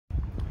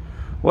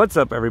What's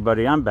up,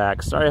 everybody? I'm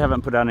back. Sorry I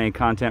haven't put out any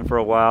content for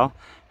a while.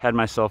 Had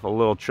myself a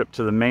little trip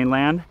to the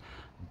mainland.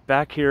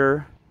 Back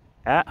here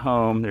at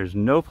home, there's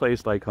no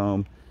place like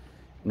home,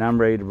 and I'm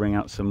ready to bring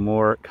out some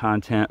more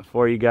content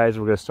for you guys.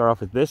 We're going to start off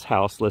with this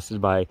house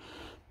listed by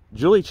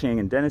Ching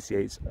and Dennis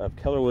Yates of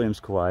Keller Williams,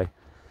 Kauai.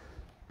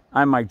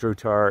 I'm Mike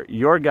Drutar,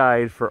 your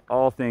guide for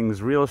all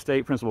things real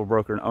estate, principal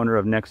broker and owner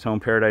of NextHome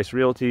Paradise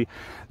Realty.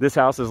 This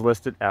house is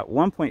listed at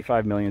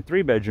 $1.5 million,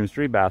 3 bedrooms,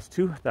 3 baths,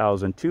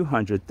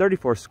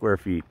 2,234 square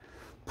feet.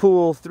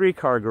 Pool,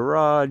 3-car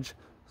garage,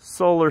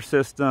 solar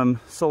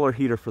system, solar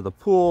heater for the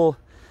pool.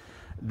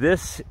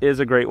 This is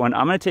a great one.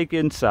 I'm going to take you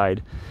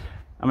inside.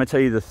 I'm going to tell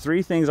you the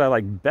 3 things I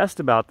like best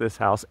about this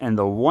house and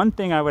the 1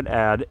 thing I would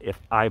add if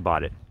I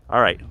bought it.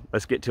 All right,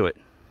 let's get to it.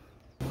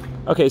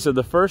 Okay, so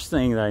the first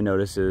thing that I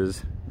notice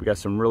is we got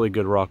some really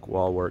good rock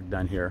wall work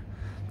done here.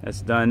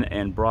 That's done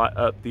and brought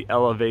up the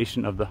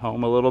elevation of the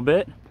home a little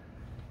bit.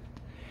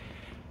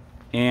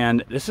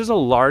 And this is a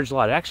large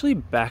lot. It actually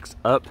backs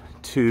up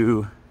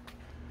to,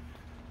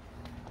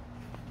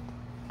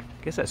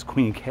 I guess that's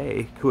Queen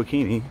K,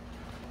 Kuakini,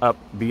 up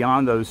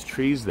beyond those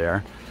trees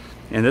there.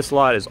 And this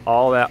lot is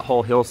all that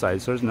whole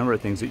hillside, so there's a number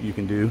of things that you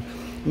can do.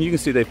 And you can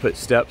see they put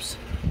steps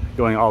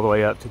going all the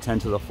way up to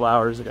tend to the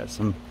flowers. They got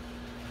some,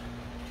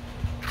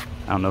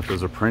 I don't know if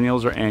those are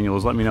perennials or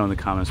annuals, let me know in the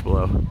comments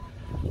below,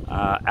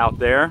 out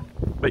there.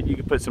 But you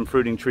can put some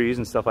fruiting trees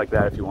and stuff like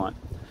that if you want.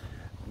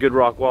 Good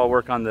rock wall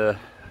work on the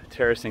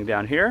terracing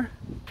down here.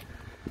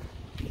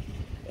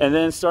 And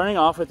then starting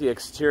off with the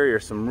exterior,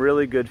 some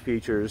really good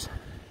features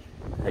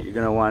that you're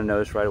going to want to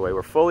notice right away.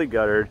 We're fully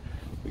guttered.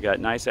 We got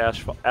nice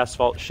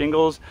asphalt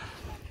shingles,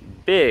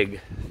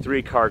 big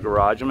 3-car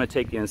garage. I'm going to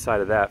take you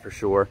inside of that for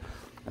sure.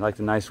 I like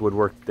the nice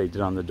woodwork that they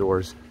did on the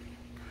doors.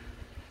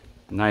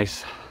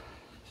 Nice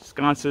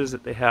sconces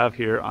that they have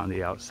here on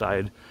the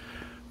outside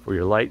for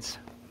your lights.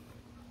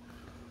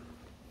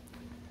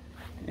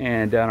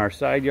 And down our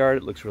side yard,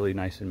 it looks really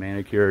nice and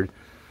manicured.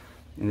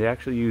 And they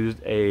actually used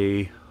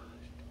a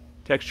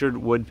textured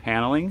wood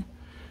paneling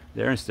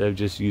there instead of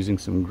just using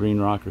some green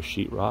rock or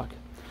sheet rock.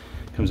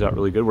 Comes out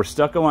really good. We're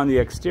stucco on the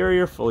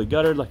exterior, fully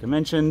guttered like I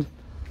mentioned.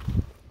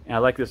 And I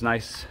like this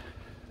nice,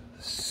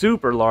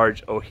 super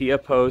large Ohia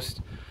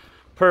post,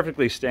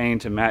 perfectly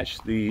stained to match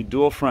the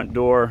dual front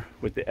door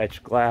with the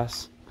etched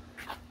glass.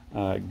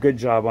 Good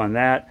job on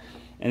that.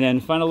 And then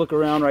final look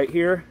around right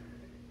here.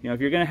 You know, if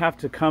you're going to have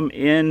to come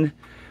in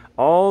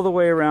all the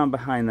way around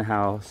behind the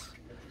house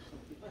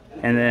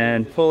and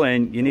then pull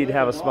in, you need to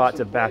have a spot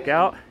to back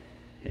out,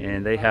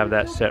 and they have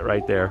that set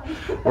right there.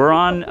 We're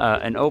on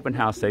an open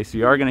house day, so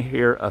you are going to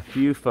hear a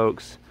few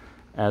folks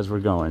as we're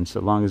going.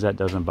 So long as that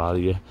doesn't bother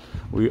you,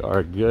 we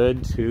are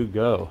good to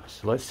go.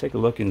 So let's take a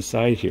look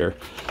inside here.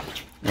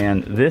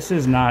 And this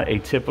is not a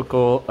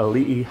typical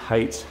Alii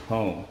Heights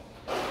home.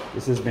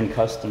 This has been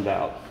customed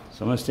out.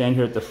 So I'm going to stand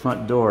here at the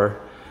front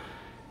door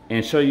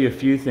and show you a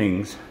few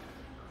things.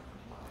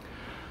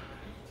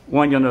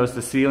 One, you'll notice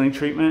the ceiling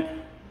treatment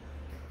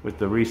with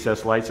the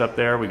recessed lights up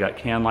there. We got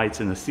can lights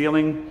in the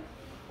ceiling.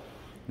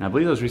 And I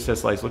believe those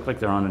recessed lights look like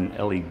they're on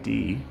an LED,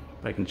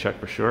 if I can check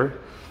for sure.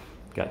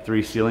 Got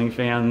 3 ceiling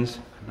fans,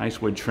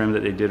 nice wood trim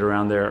that they did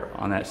around there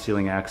on that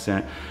ceiling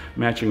accent,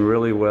 matching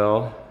really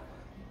well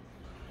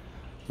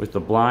with the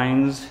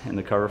blinds and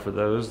the cover for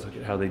those. Look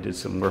at how they did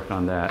some work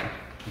on that.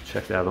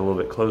 Check that out a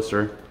little bit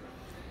closer.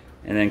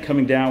 And then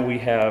coming down, we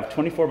have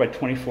 24 by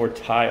 24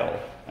 tile,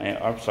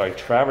 I'm sorry,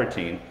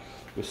 travertine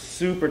with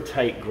super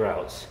tight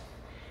grout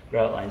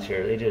lines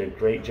here. They did a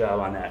great job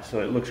on that,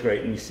 so it looks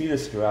great. And you see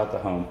this throughout the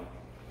home.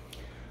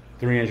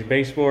 3-inch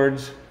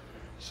baseboards.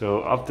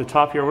 So up the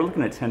top here, we're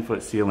looking at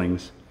 10-foot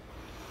ceilings.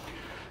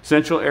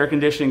 Central air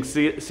conditioning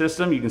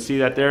system, you can see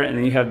that there. And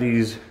then you have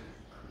these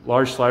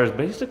large sliders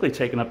basically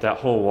taking up that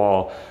whole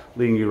wall,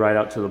 leading you right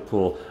out to the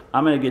pool.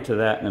 I'm going to get to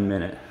that in a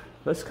minute.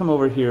 Let's come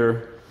over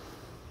here.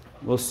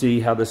 We'll see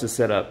how this is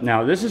set up.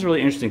 Now, this is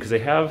really interesting because they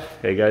have,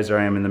 hey guys, there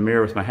I am in the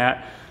mirror with my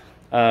hat.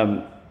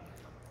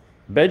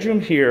 Bedroom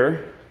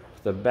here,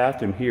 the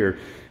bathroom here.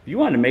 If you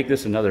wanted to make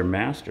this another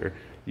master,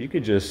 you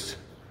could just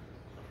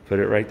put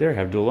it right there,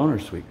 have dual owner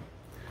suite.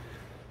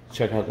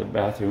 Check out the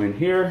bathroom in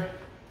here.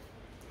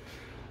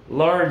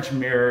 Large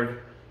mirror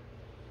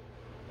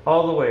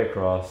all the way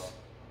across.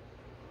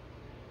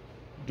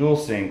 Dual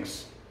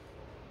sinks.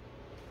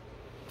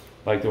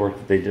 Like the work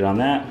that they did on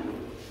that.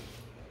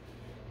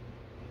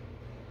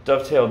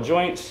 Dovetail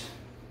joints.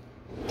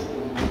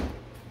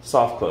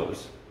 Soft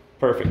close.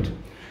 Perfect.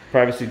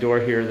 Privacy door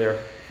here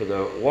there for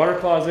the water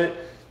closet.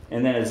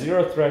 And then a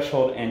 0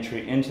 threshold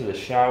entry into the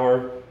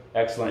shower.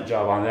 Excellent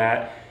job on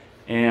that.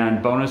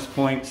 And bonus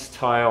points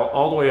tile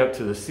all the way up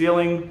to the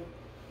ceiling.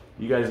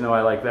 You guys know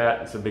I like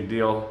that. It's a big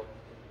deal.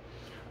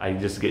 I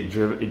just get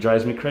driven. It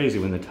drives me crazy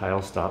when the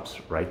tile stops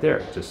right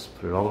there. Just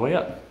put it all the way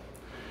up.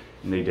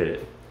 And they did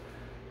it.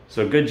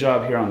 So good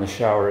job here on the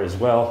shower as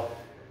well.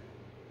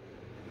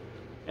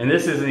 And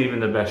this isn't even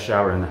the best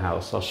shower in the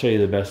house. I'll show you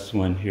the best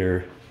one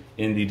here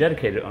in the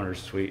dedicated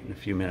owner's suite in a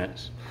few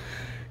minutes.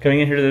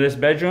 Coming in here to this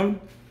bedroom,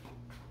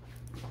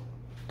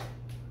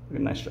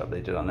 Nice job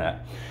they did on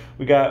that.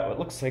 We got what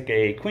looks like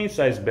a queen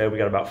size bed. We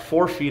got about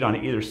 4 feet on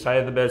either side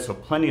of the bed, so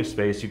plenty of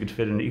space. You could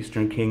fit an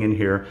Eastern King in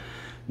here,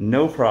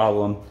 no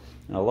problem.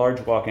 And a large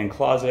walk-in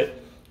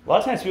closet. A lot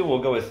of times people will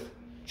go with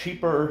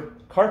cheaper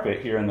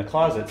carpet here in the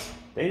closets.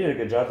 They did a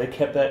good job. They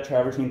kept that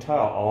travertine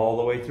tile all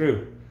the way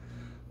through.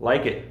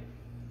 Like it.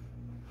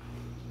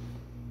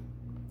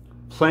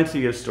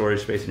 Plenty of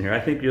storage space in here. I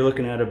think you're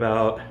looking at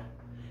about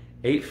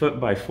 8 foot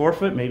by 4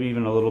 foot, maybe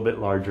even a little bit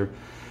larger.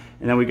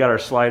 And then we got our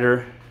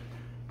slider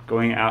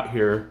going out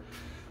here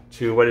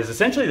to what is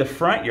essentially the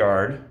front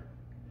yard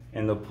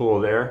and the pool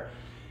there.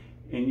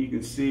 And you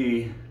can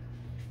see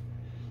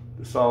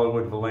the solid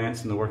wood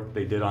valance and the work that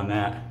they did on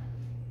that.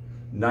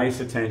 Nice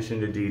attention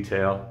to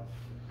detail.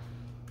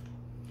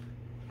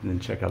 And then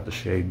check out the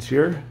shades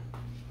here.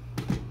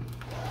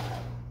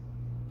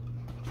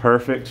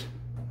 Perfect.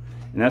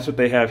 And that's what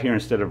they have here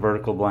instead of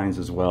vertical blinds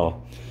as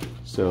well.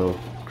 So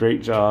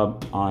great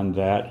job on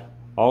that.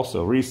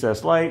 Also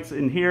recessed lights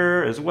in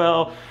here as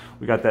well.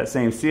 We got that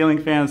same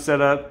ceiling fan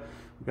set up.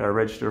 We got a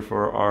register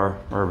for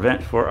our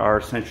vent for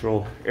our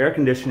central air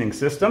conditioning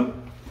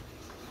system.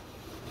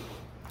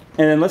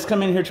 And then let's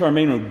come in here to our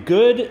main room.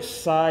 Good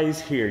size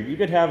here. You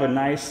could have a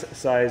nice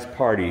size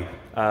party.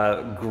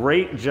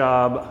 Great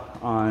job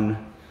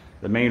on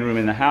the main room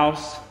in the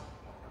house.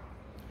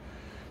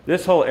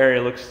 This whole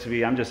area looks to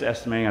be, I'm just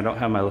estimating, I don't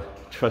have my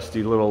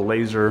trusty little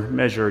laser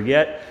measure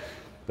yet,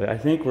 but I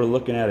think we're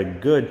looking at a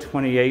good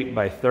 28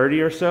 by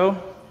 30 or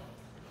so.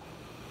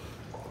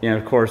 And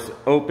of course,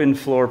 open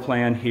floor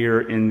plan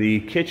here in the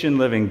kitchen,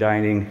 living,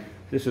 dining.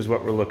 This is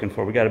what we're looking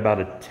for. We got about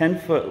a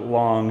 10-foot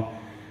long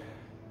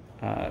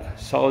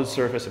solid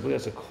surface. I believe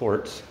that's a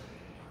quartz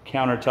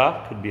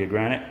countertop, could be a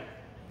granite,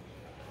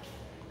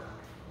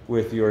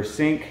 with your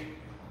sink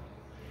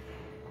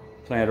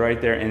planted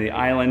right there in the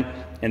island.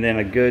 And then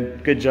a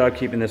good job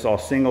keeping this all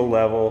single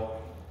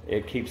level.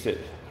 It keeps it,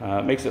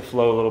 makes it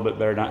flow a little bit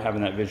better, not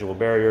having that visual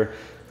barrier.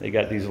 They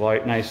got these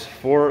nice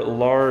 4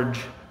 large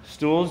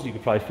stools. You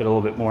could probably fit a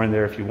little bit more in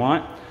there if you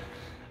want.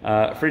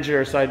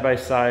 Frigidaire side by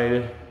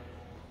side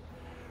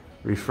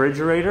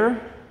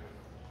refrigerator.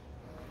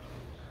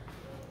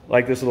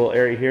 Like this little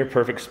area here,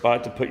 perfect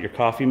spot to put your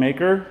coffee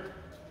maker.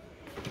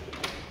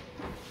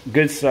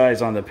 Good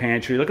size on the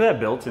pantry. Look at that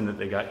built-in that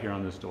they got here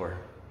on this door.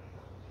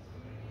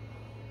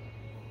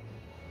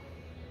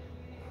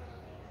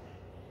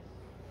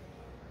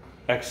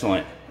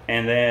 Excellent.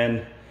 And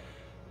then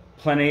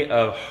plenty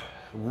of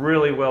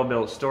really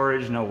well-built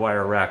storage, no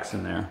wire racks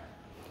in there.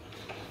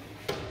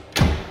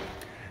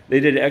 They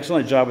did an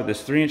excellent job with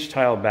this 3-inch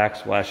tile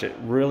backsplash. It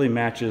really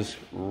matches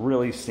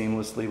really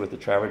seamlessly with the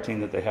travertine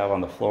that they have on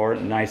the floor.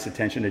 Nice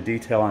attention to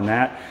detail on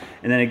that.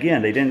 And then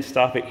again, they didn't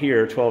stop it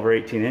here, 12 or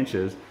 18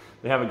 inches.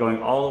 They have it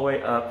going all the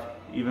way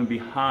up, even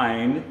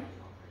behind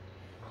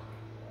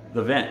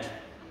the vent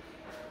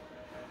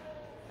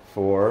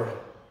for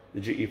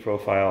the GE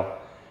Profile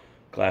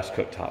glass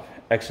cooktop.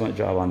 Excellent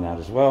job on that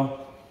as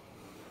well.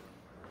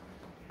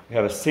 We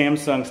have a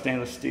Samsung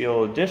stainless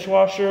steel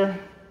dishwasher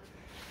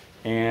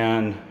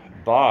and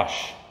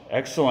Bosch,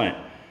 excellent,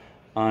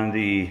 on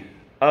the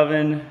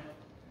oven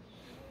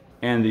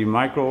and the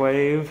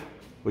microwave,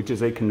 which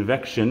is a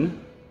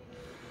convection,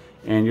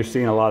 and you're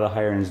seeing a lot of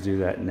higher ends do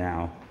that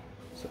now.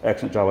 So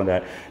excellent job on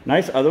that.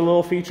 Nice other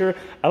little feature,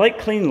 I like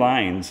clean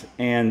lines,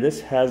 and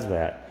this has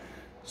that.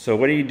 So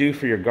what do you do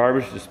for your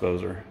garbage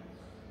disposer?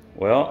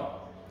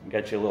 Well,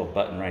 got you a little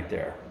button right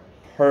there.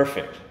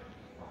 Perfect.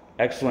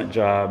 Excellent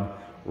job.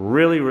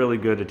 Really, really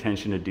good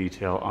attention to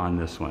detail on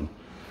this one.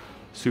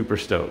 Super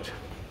stoked.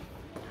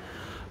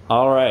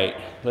 All right,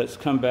 let's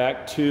come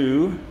back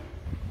to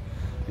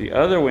the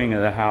other wing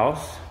of the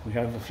house. We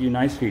have a few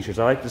nice features.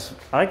 I like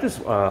this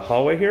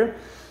hallway here.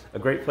 A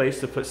great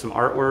place to put some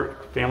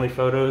artwork, family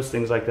photos,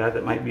 things like that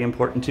that might be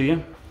important to you.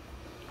 I'm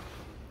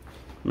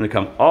gonna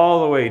come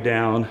all the way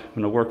down. I'm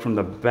gonna work from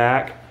the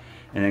back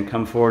and then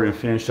come forward and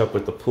finish up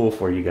with the pool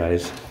for you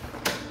guys.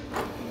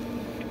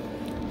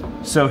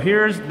 So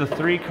here's the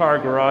 3-car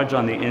garage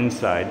on the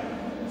inside.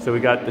 So we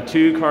got the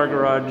 2-car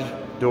garage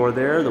door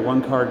there, the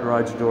 1-car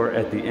garage door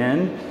at the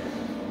end.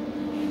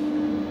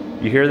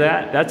 You hear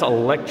that? That's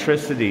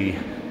electricity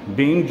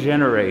being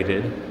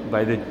generated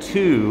by the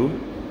 2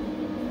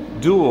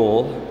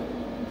 dual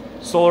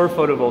solar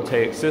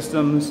photovoltaic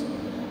systems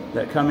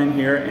that come in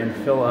here and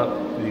fill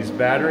up these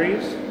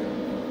batteries.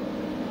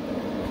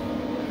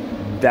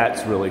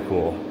 That's really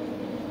cool.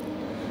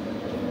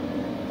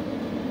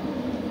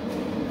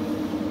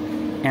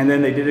 And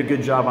then they did a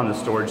good job on the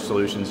storage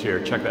solutions here.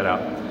 Check that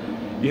out.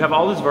 You have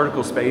all this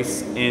vertical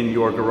space in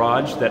your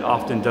garage that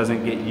often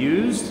doesn't get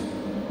used.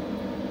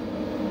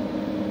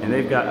 And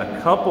they've got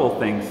a couple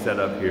things set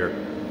up here.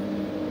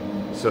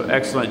 So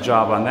excellent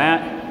job on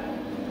that.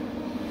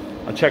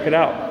 I'll check it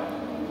out.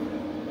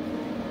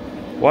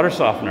 Water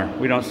softener.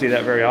 We don't see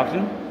that very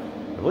often.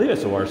 I believe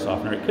it's a water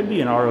softener. It could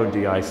be an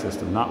RODI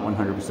system. Not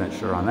 100%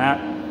 sure on that.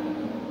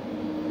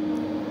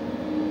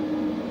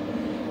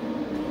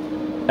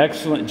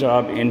 Excellent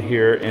job in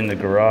here in the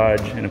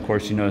garage. And of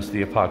course you notice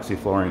the epoxy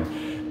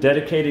flooring.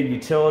 Dedicated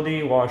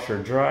utility,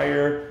 washer,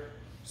 dryer,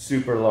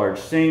 super large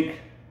sink,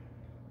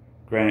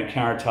 granite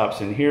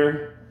countertops in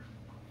here,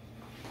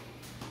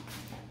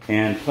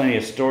 and plenty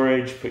of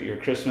storage. Put your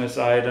Christmas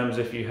items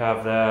if you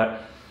have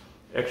that,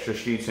 extra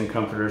sheets and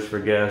comforters for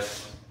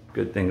guests,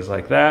 good things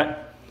like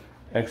that.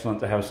 Excellent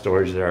to have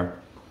storage there.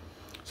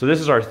 So this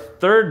is our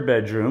third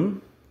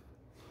bedroom.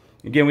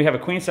 Again, we have a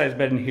queen size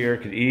bed in here,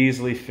 could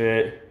easily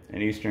fit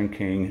an Eastern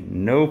King,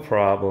 no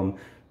problem.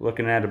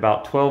 Looking at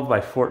about 12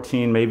 by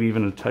 14, maybe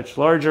even a touch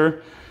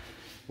larger.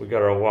 We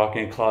got our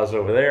walk-in closet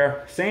over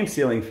there. Same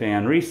ceiling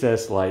fan,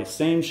 recessed lights,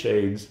 same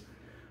shades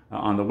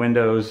on the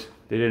windows.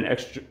 They did an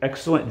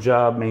excellent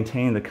job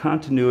maintaining the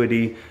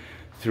continuity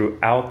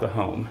throughout the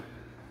home.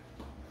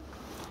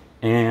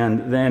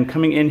 And then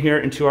coming in here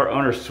into our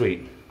owner's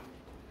suite.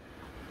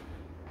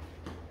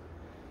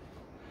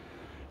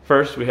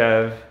 First, we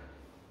have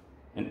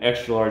an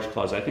extra large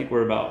closet. I think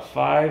we're about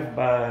 5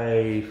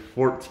 by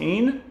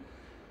 14.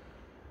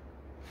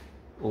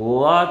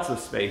 Lots of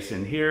space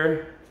in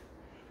here.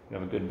 We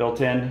have a good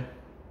built-in.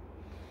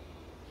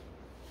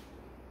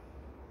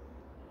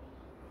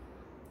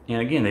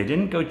 And again, they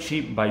didn't go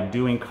cheap by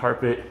doing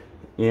carpet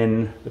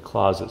in the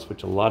closets,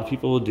 which a lot of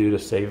people will do to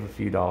save a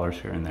few dollars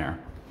here and there.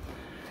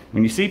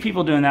 When you see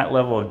people doing that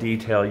level of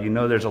detail, you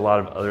know there's a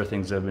lot of other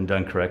things that have been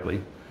done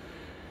correctly.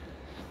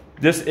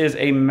 This is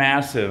a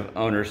massive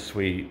owner's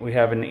suite. We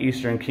have an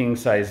Eastern King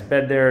size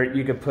bed there.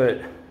 You could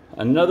put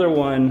another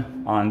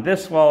one on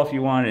this wall if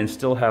you want and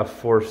still have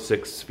 4 or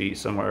 6 feet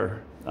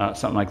somewhere,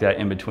 something like that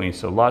in between.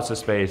 So lots of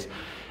space.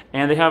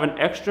 And they have an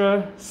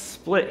extra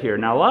split here.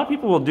 Now a lot of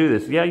people will do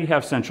this. Yeah, you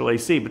have central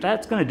AC, but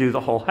that's gonna do the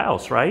whole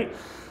house, right?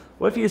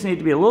 What if you just need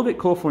to be a little bit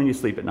cool for when you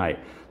sleep at night?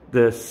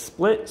 The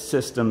split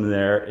system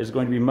there is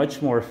going to be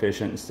much more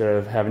efficient instead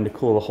of having to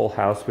cool the whole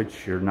house,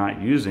 which you're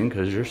not using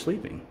because you're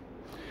sleeping.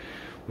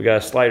 We got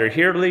a slider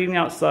here leading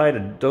outside,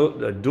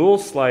 a dual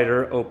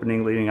slider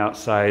opening leading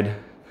outside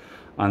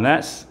on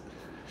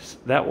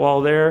that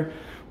wall there.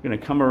 We're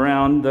gonna come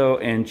around though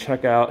and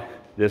check out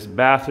this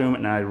bathroom,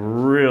 and I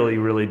really,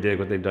 really dig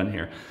what they've done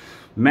here.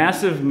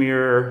 Massive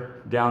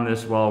mirror down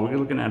this wall. We're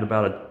looking at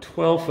about a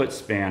 12-foot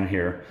span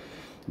here.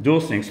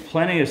 Dual sinks,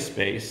 plenty of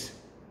space,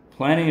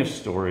 plenty of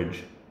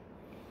storage.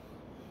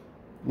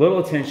 Little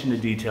attention to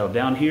detail.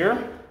 Down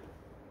here,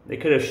 they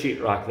could have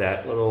sheetrocked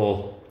that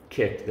little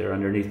kick there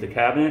underneath the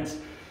cabinets.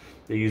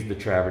 They used the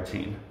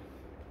travertine.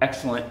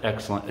 Excellent,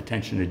 excellent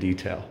attention to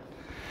detail.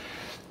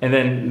 And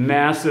then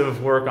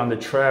massive work on the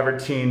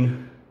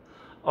travertine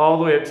all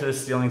the way up to the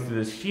ceiling through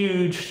this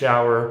huge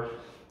shower.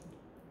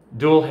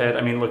 Dual head,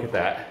 I mean, look at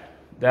that.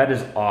 That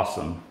is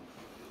awesome.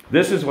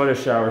 This is what a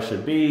shower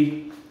should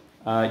be.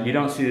 You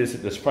don't see this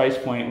at this price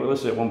point. We're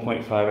listed at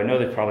 1.5. I know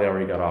they probably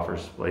already got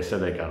offers. Well, they said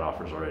they got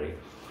offers already,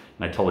 and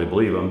I totally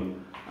believe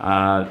them.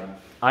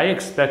 I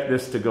expect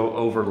this to go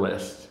over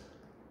list.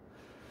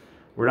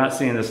 We're not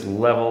seeing this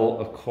level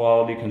of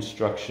quality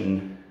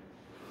construction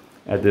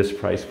at this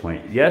price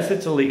point. Yes,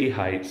 it's Alii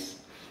Heights,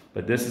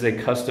 but this is a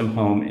custom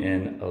home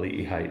in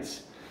Alii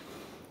Heights.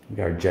 We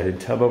got our jetted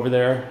tub over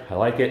there. I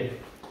like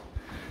it.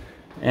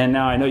 And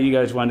now I know you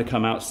guys wanted to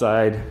come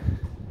outside.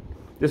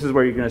 This is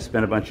where you're going to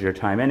spend a bunch of your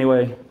time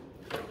anyway.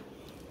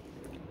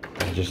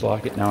 I just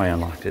lock it. Now I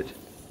unlocked it.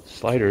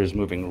 Slider is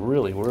moving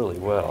really, really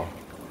well.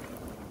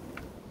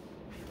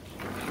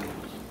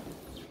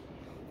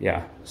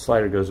 Yeah,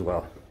 slider goes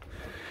well.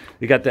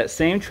 We got that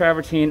same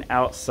travertine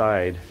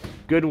outside.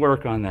 Good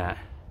work on that.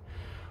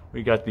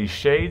 We got these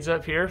shades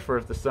up here for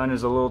if the sun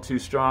is a little too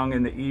strong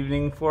in the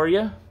evening for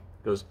you.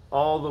 Goes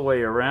all the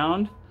way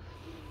around.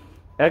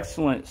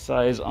 Excellent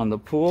size on the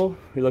pool.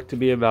 We look to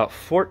be about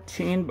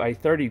 14 by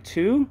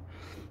 32.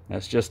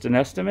 That's just an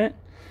estimate.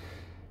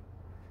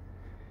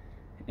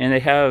 And they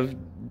have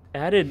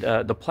added,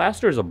 the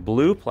plaster is a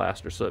blue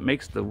plaster, so it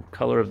makes the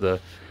color of the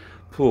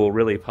pool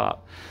really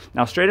pop.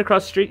 Now straight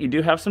across the street, you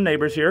do have some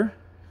neighbors here.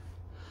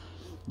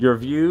 Your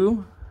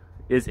view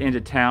is into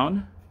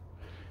town.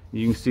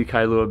 You can see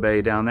Kailua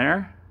Bay down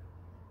there.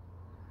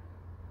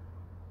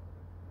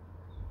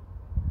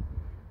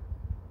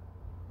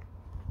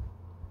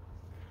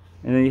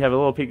 And then you have a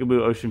little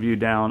peekaboo ocean view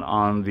down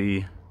on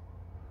the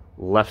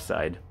left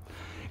side.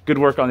 Good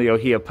work on the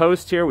Ohia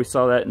post here. We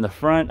saw that in the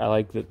front. I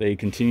like that they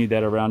continued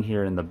that around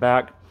here in the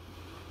back.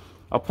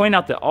 I'll point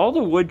out that all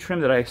the wood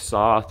trim that I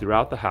saw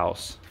throughout the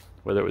house,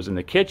 whether it was in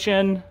the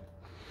kitchen,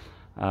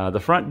 the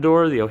front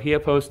door, the Ohia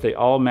post, they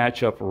all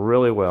match up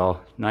really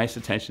well. Nice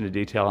attention to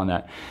detail on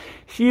that.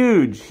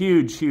 Huge,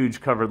 huge,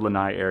 huge covered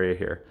lanai area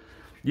here.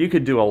 You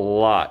could do a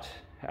lot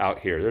out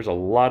here. There's a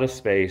lot of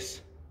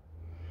space.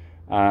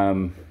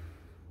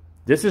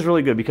 This is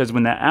really good because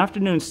when that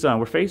afternoon sun,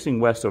 we're facing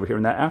west over here,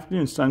 when that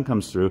afternoon sun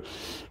comes through,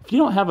 if you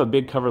don't have a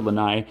big covered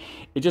lanai,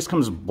 it just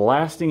comes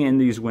blasting in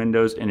these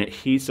windows and it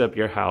heats up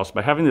your house.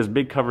 By having this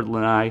big covered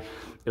lanai,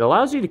 it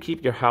allows you to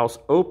keep your house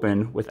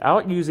open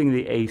without using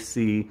the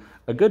AC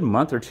a good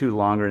month or two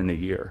longer in the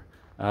year.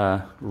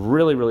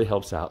 Really, really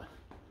helps out.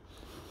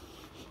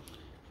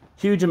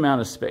 Huge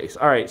amount of space.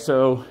 All right,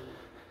 so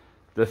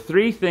the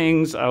three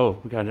things,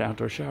 oh, we got an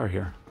outdoor shower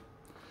here.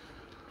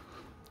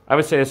 I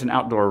would say it's an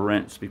outdoor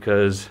rinse,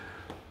 because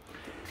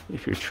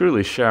if you're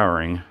truly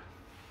showering,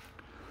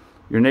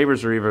 your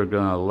neighbors are either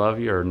gonna love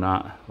you or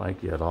not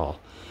like you at all.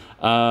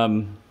 But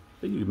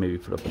you could maybe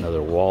put up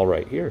another wall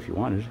right here if you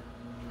wanted.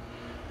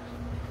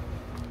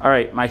 All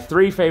right, my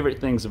 3 favorite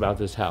things about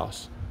this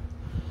house,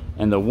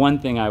 and the one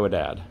thing I would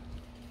add.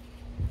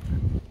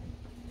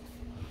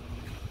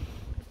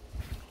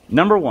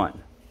 Number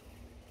 1,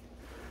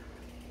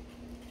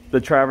 the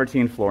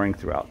travertine flooring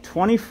throughout.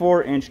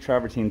 24-inch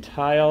travertine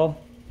tile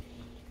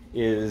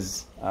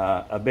is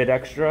a bit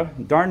extra,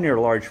 darn near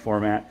large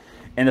format,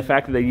 and the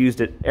fact that they used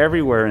it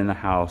everywhere in the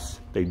house.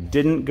 They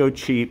didn't go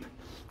cheap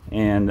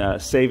and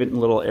save it in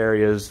little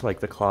areas like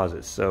the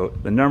closets. So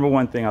the number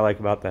 1 thing I like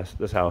about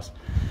this house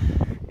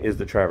is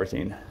the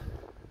travertine.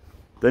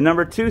 The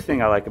number 2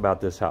 thing I like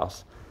about this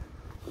house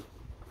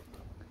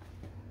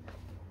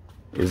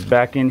is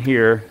back in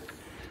here.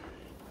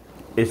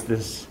 It's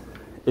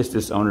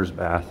this owner's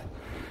bath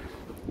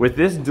with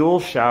this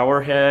dual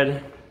shower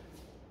head,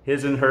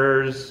 his and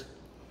hers,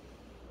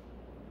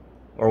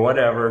 or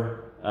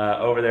whatever,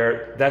 over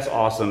there. That's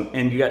awesome.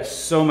 And you got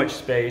so much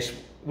space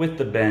with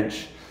the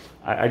bench.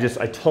 I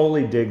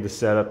totally dig the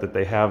setup that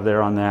they have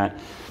there on that.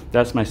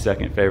 That's my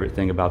second favorite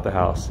thing about the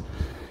house.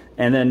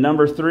 And then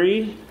number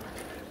 3,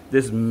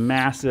 this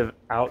massive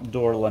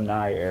outdoor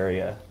lanai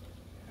area.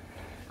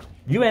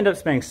 You end up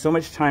spending so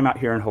much time out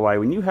here in Hawaii.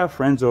 When you have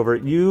friends over,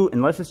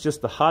 unless it's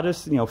just the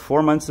hottest,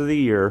 4 months of the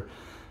year,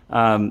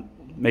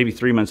 maybe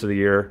 3 months of the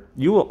year,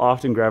 you will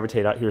often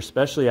gravitate out here,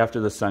 especially after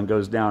the sun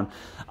goes down.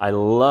 I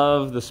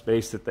love the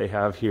space that they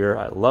have here.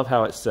 I love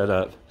how it's set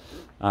up.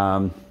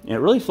 And it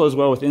really flows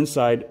well with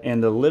inside,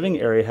 and the living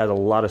area has a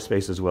lot of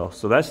space as well.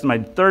 So that's my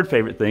 3rd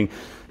favorite thing.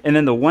 And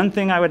then the one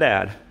thing I would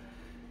add,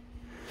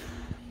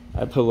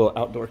 I put a little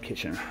outdoor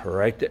kitchen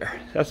right there.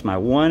 That's my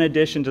 1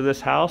 addition to this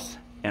house.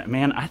 And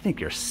man, I think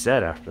you're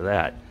set after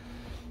that.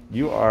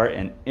 You are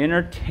an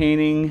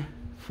entertaining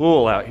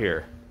fool out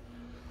here.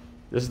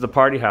 This is the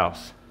party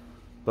house,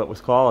 but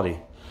with quality.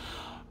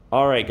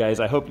 All right, guys,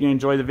 I hope you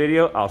enjoyed the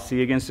video. I'll see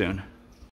you again soon.